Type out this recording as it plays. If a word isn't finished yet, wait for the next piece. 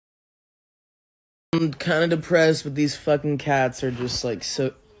I'm kind of depressed, but these fucking cats are just like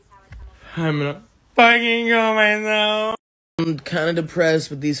so. I'm gonna fucking go myself. I'm kind of depressed,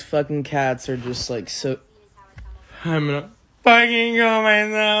 but these fucking cats are just like so. I'm gonna fucking go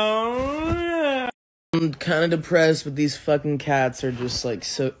myself. I'm kind of depressed, but these fucking cats are just like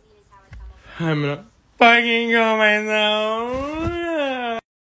so. I'm gonna fucking go myself.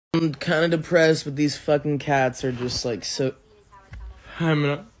 I'm kind of depressed, but these fucking cats are just like so. I'm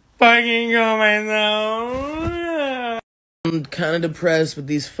gonna fucking go myself. I'm kind of depressed, but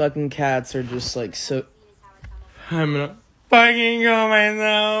these fucking cats are just like so. I'm gonna fucking go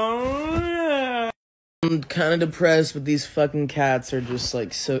myself. I'm kind of depressed, but these fucking cats are just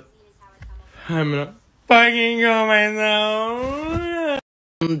like so. I'm gonna fucking go myself.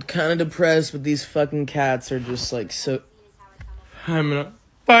 I'm kind of depressed, but these fucking cats are just like so. I'm gonna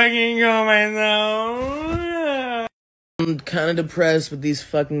fucking go myself. I'm kind of depressed, but these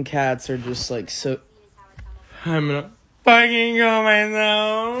fucking cats are just like so. I'm gonna fucking go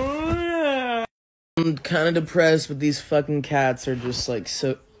myself. I'm kind of depressed, but these fucking cats are just like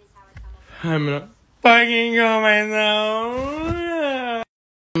so. I'm gonna fucking go myself.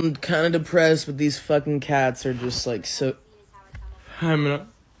 I'm kind of depressed, but these fucking cats are just like so. I'm gonna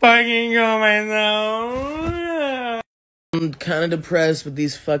fucking go myself. I'm kind of depressed, but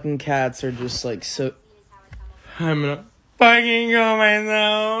these fucking cats are just like so. I'm gonna fucking go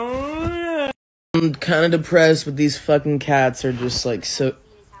myself. I'm kind of depressed, but these fucking cats are just like so.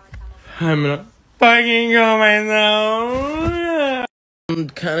 I'm gonna fucking go myself. I'm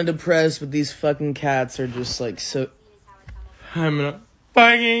kind of depressed, but these fucking cats are just like so. I'm gonna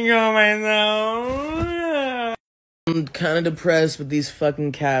fucking go myself. I'm kind of depressed, but these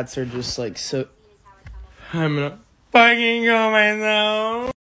fucking cats are just like so. I'm gonna fucking go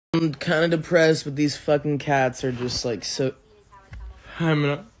myself. I'm kind of depressed, but these fucking cats are just like so. I'm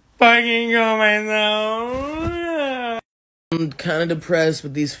gonna fucking go myself. I'm kind of depressed,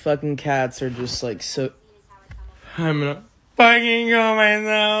 but these fucking cats are just like so. I'm gonna fucking go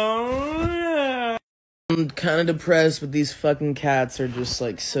myself. I'm kind of depressed, but these fucking cats are just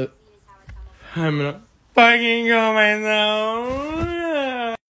like so. I'm gonna fucking go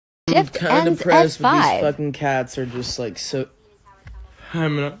myself. I'm kind of depressed, but these fucking cats are just like so.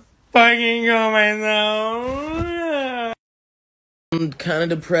 I'm gonna fucking go myself. I'm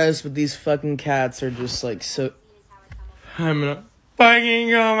kind of depressed, but these fucking cats are just like so. I'm gonna fucking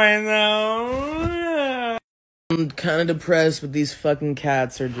go myself. I'm kind of depressed, but these fucking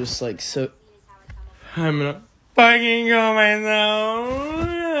cats are just like so. I'm gonna fucking go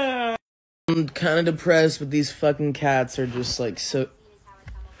myself. I'm kind of depressed, but these fucking cats are just like so.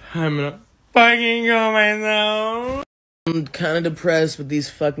 I'm gonna fucking go myself. I'm kind of depressed, but these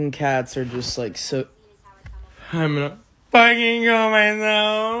fucking cats are just like so. I'm gonna fucking go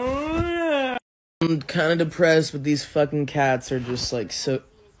myself. I'm kind of depressed, but these fucking cats are just like so.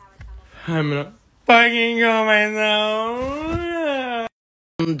 I'm gonna fucking go myself.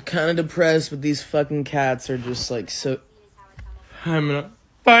 I'm kind of depressed, but these fucking cats are just like so. I'm gonna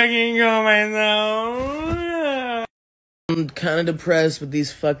fucking go myself. I'm kind of depressed, but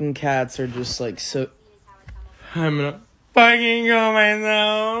these fucking cats are just like so. I'm gonna fucking go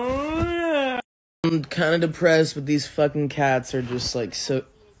myself. I'm kind of depressed, but these fucking cats are just like so.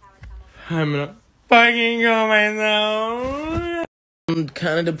 I'm gonna fucking go myself. I'm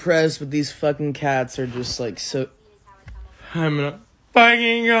kind of depressed, but these fucking cats are just like so. I'm gonna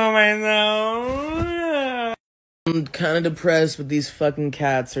fucking go myself. I'm kind of depressed, but these fucking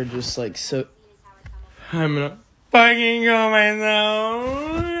cats are just like so. I'm gonna fucking go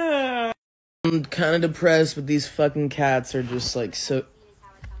myself. I'm kind of depressed, but these fucking cats are just like so.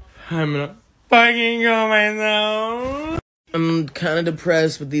 I'm gonna fucking go myself. I'm kind of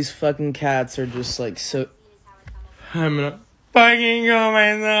depressed, but these fucking cats are just like so. I'm gonna fucking go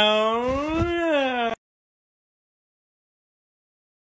myself.